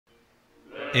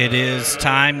It is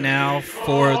time now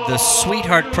for the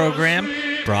Sweetheart program,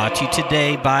 brought to you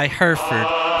today by Hereford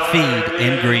Feed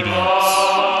Ingredients.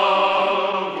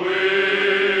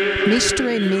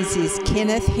 Mr. and Mrs.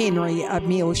 Kenneth Henry of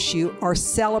Muleshoe are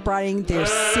celebrating their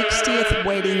 60th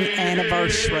wedding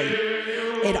anniversary.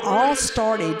 It all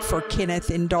started for Kenneth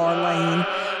and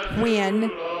Darlene when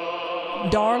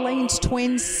Darlene's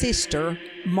twin sister,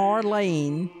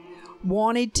 Marlene,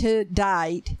 wanted to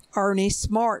date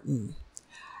Ernest Martin.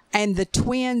 And the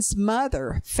twins'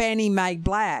 mother, Fannie Mae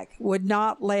Black, would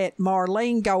not let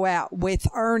Marlene go out with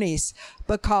Ernest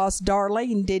because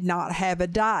Darlene did not have a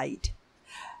date.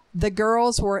 The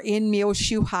girls were in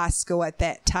Muleshoe High School at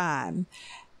that time.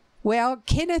 Well,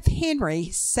 Kenneth Henry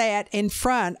sat in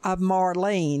front of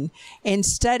Marlene in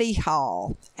study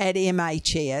hall at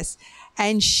MHS,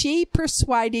 and she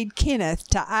persuaded Kenneth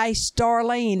to ask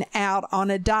Darlene out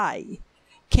on a day.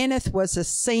 Kenneth was a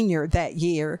senior that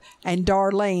year, and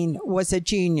Darlene was a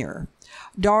junior.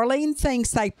 Darlene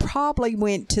thinks they probably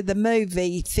went to the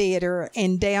movie theater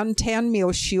in downtown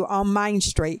Muleshoe on Main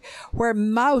Street, where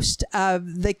most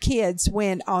of the kids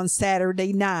went on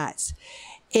Saturday nights.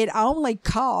 It only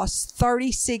cost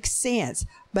 36 cents,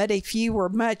 but if you were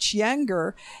much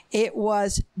younger, it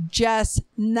was just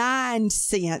 9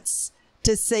 cents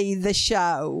to see the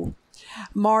show.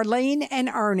 Marlene and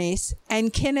Ernest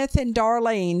and Kenneth and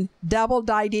Darlene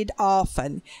double-dated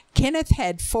often. Kenneth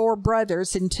had 4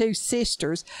 brothers and 2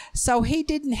 sisters, so he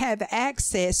didn't have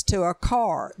access to a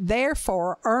car.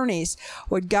 Therefore, Ernest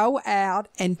would go out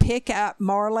and pick up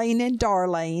Marlene and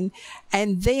Darlene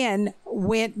and then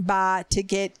went by to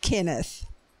get Kenneth.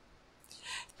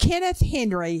 Kenneth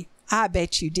Henry, I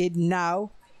bet you didn't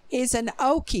know, is an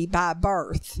Okie by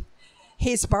birth.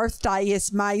 His birthday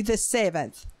is May the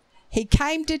 7th. He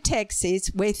came to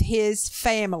Texas with his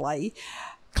family,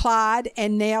 Clyde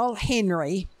and Nell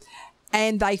Henry,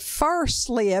 and they first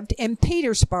lived in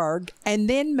Petersburg and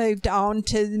then moved on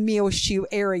to the Muleshoe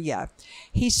area.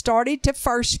 He started to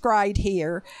first grade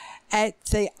here at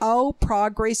the Old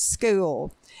Progress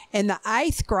School. In the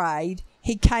 8th grade,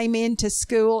 he came into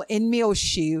school in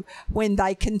Muleshoe when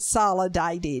they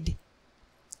consolidated.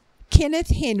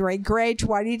 Kenneth Henry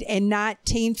graduated in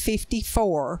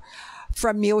 1954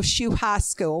 from Muleshoe High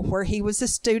School, where he was a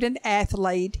student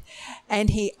athlete, and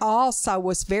he also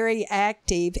was very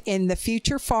active in the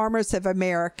Future Farmers of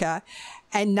America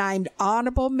and named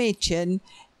honorable mention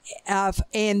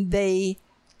in the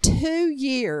 2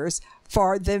 years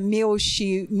for the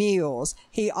Muleshoe Mules.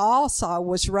 He also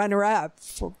was runner-up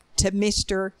to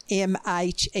Mr.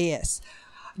 MHS.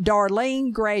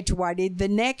 Darlene graduated the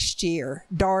next year,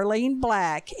 Darlene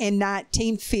Black, in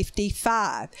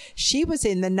 1955. She was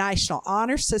in the National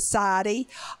Honor Society,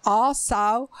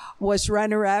 also was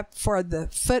runner-up for the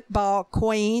Football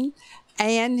Queen,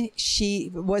 and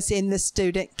she was in the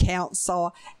Student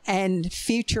Council and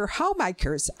Future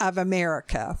Homemakers of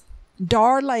America.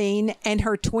 Darlene and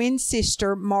her twin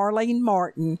sister, Marlene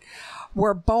Martin,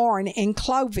 were born in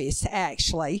Clovis,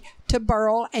 actually, to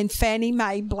Burl and Fannie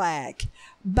Mae Black.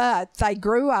 But they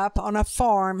grew up on a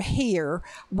farm here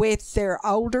with their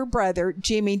older brother,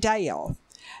 Jimmy Dale.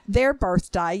 Their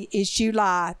birthday is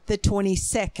July the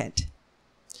 22nd.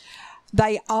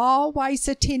 They always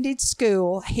attended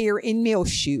school here in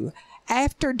Muleshoe.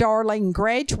 After Darlene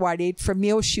graduated from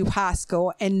Muleshoe High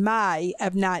School in May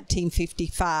of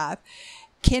 1955,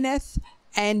 Kenneth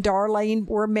and Darlene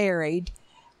were married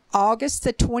August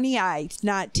the 28th,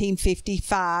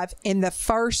 1955, in the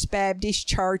First Baptist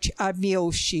Church of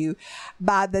Muleshoe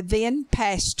by the then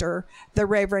pastor, the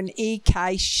Reverend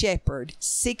E.K. Shepherd,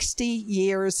 60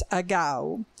 years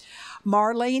ago.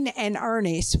 Marlene and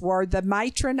Ernest were the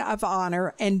matron of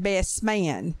honor and best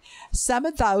man. Some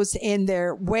of those in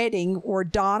their wedding were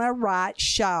Donna Wright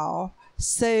Shaw,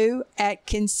 Sue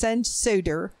Atkinson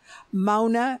Suter,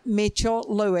 Mona Mitchell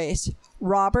Lewis,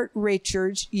 Robert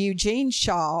Richards, Eugene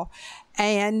Shaw,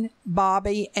 and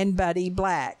Bobby and Buddy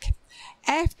Black.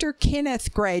 After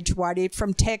Kenneth graduated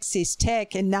from Texas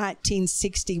Tech in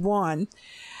 1961,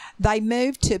 they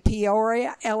moved to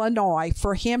Peoria, Illinois,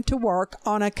 for him to work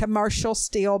on a commercial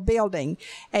steel building,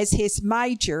 as his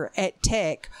major at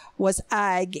Tech was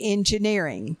ag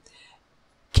engineering.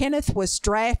 Kenneth was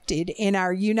drafted in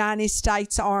our United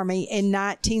States Army in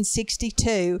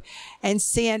 1962 and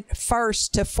sent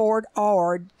first to Fort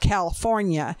Ord,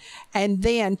 California, and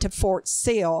then to Fort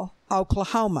Sill,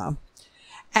 Oklahoma.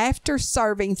 After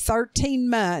serving 13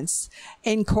 months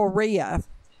in Korea,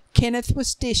 Kenneth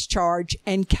was discharged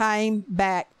and came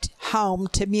back home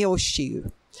to Muleshoe.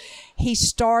 He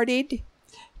started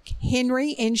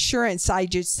Henry Insurance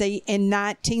Agency in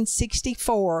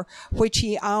 1964, which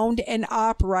he owned and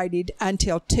operated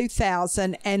until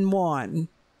 2001.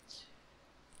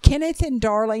 Kenneth and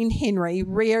Darlene Henry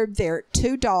reared their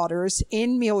 2 daughters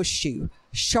in Muleshoe,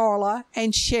 Charla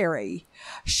and Sherry.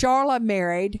 Charla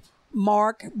married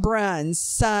Mark Bruns,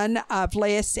 son of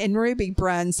Les and Ruby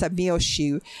Bruns of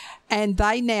Muleshoe, and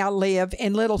they now live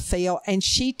in Littlefield, and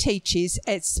she teaches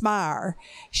at Smyre.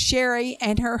 Sherry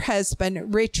and her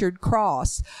husband, Richard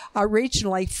Cross,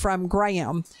 originally from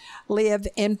Graham, live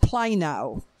in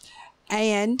Plano,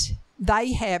 and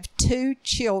they have 2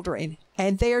 children,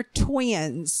 and they're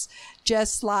twins,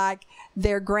 just like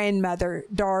their grandmother,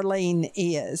 Darlene,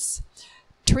 is.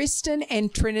 Tristan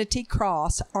and Trinity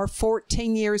Cross are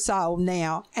 14 years old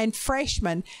now and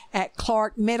freshmen at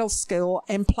Clark Middle School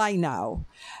in Plano.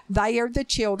 They are the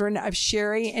children of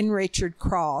Sherry and Richard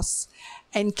Cross.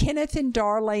 And Kenneth and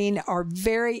Darlene are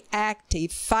very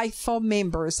active, faithful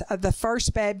members of the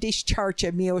First Baptist Church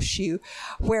of Muleshoe,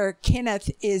 where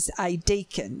Kenneth is a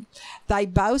deacon. They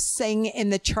both sing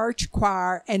in the church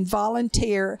choir and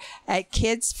volunteer at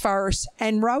Kids First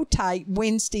and rotate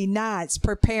Wednesday nights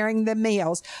preparing the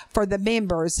meals for the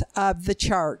members of the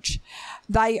church.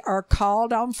 They are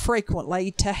called on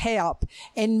frequently to help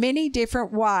in many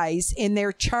different ways in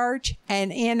their church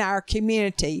and in our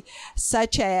community,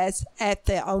 such as at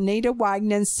the Oneida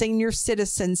Wagner Senior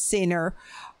Citizen Center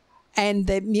and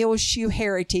the Muleshoe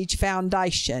Heritage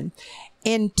Foundation.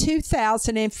 In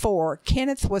 2004,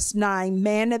 Kenneth was named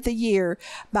Man of the Year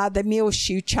by the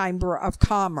Muleshoe Chamber of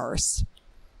Commerce.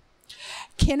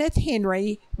 Kenneth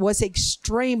Henry was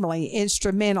extremely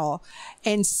instrumental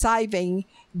in saving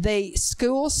the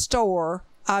school store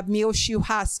of Muleshoe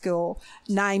High School,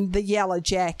 named the Yellow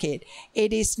Jacket.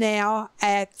 It is now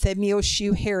at the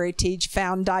Muleshoe Heritage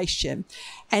Foundation.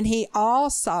 And he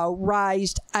also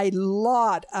raised a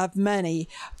lot of money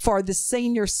for the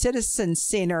Senior Citizen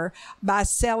Center by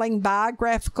selling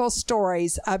biographical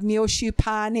stories of Muleshoe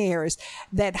pioneers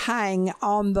that hang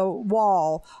on the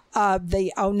wall of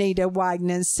the Oneida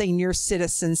Wagner Senior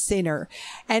Citizen Center.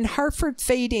 And Hereford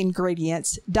Feed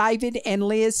Ingredients, David and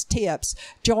Liz Tips,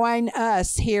 join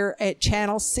us here at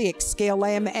Channel 6 Skill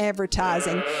Lamb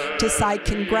Advertising to say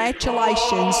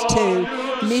congratulations to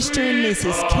Mr. and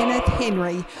Mrs. Kenneth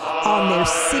Henry on their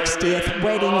 60th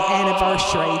wedding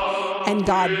anniversary. And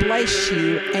God bless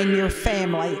you and your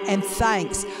family. And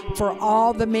thanks for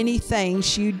all the many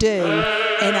things you do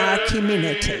in our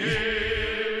community.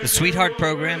 The Sweetheart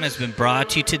program has been brought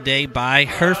to you today by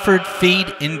Hereford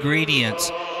Feed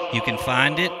Ingredients. You can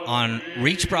find it on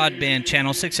Reach Broadband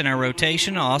Channel 6 in our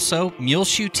rotation. Also,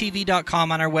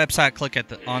 MuleshoeTV.com on our website. Click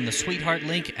on the Sweetheart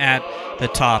link at the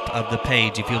top of the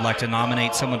page. If you'd like to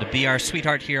nominate someone to be our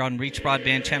Sweetheart here on Reach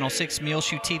Broadband Channel 6,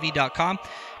 MuleshoeTV.com.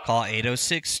 Call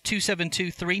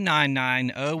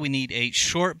 806-272-3990. We need a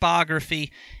short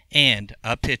biography and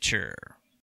a picture.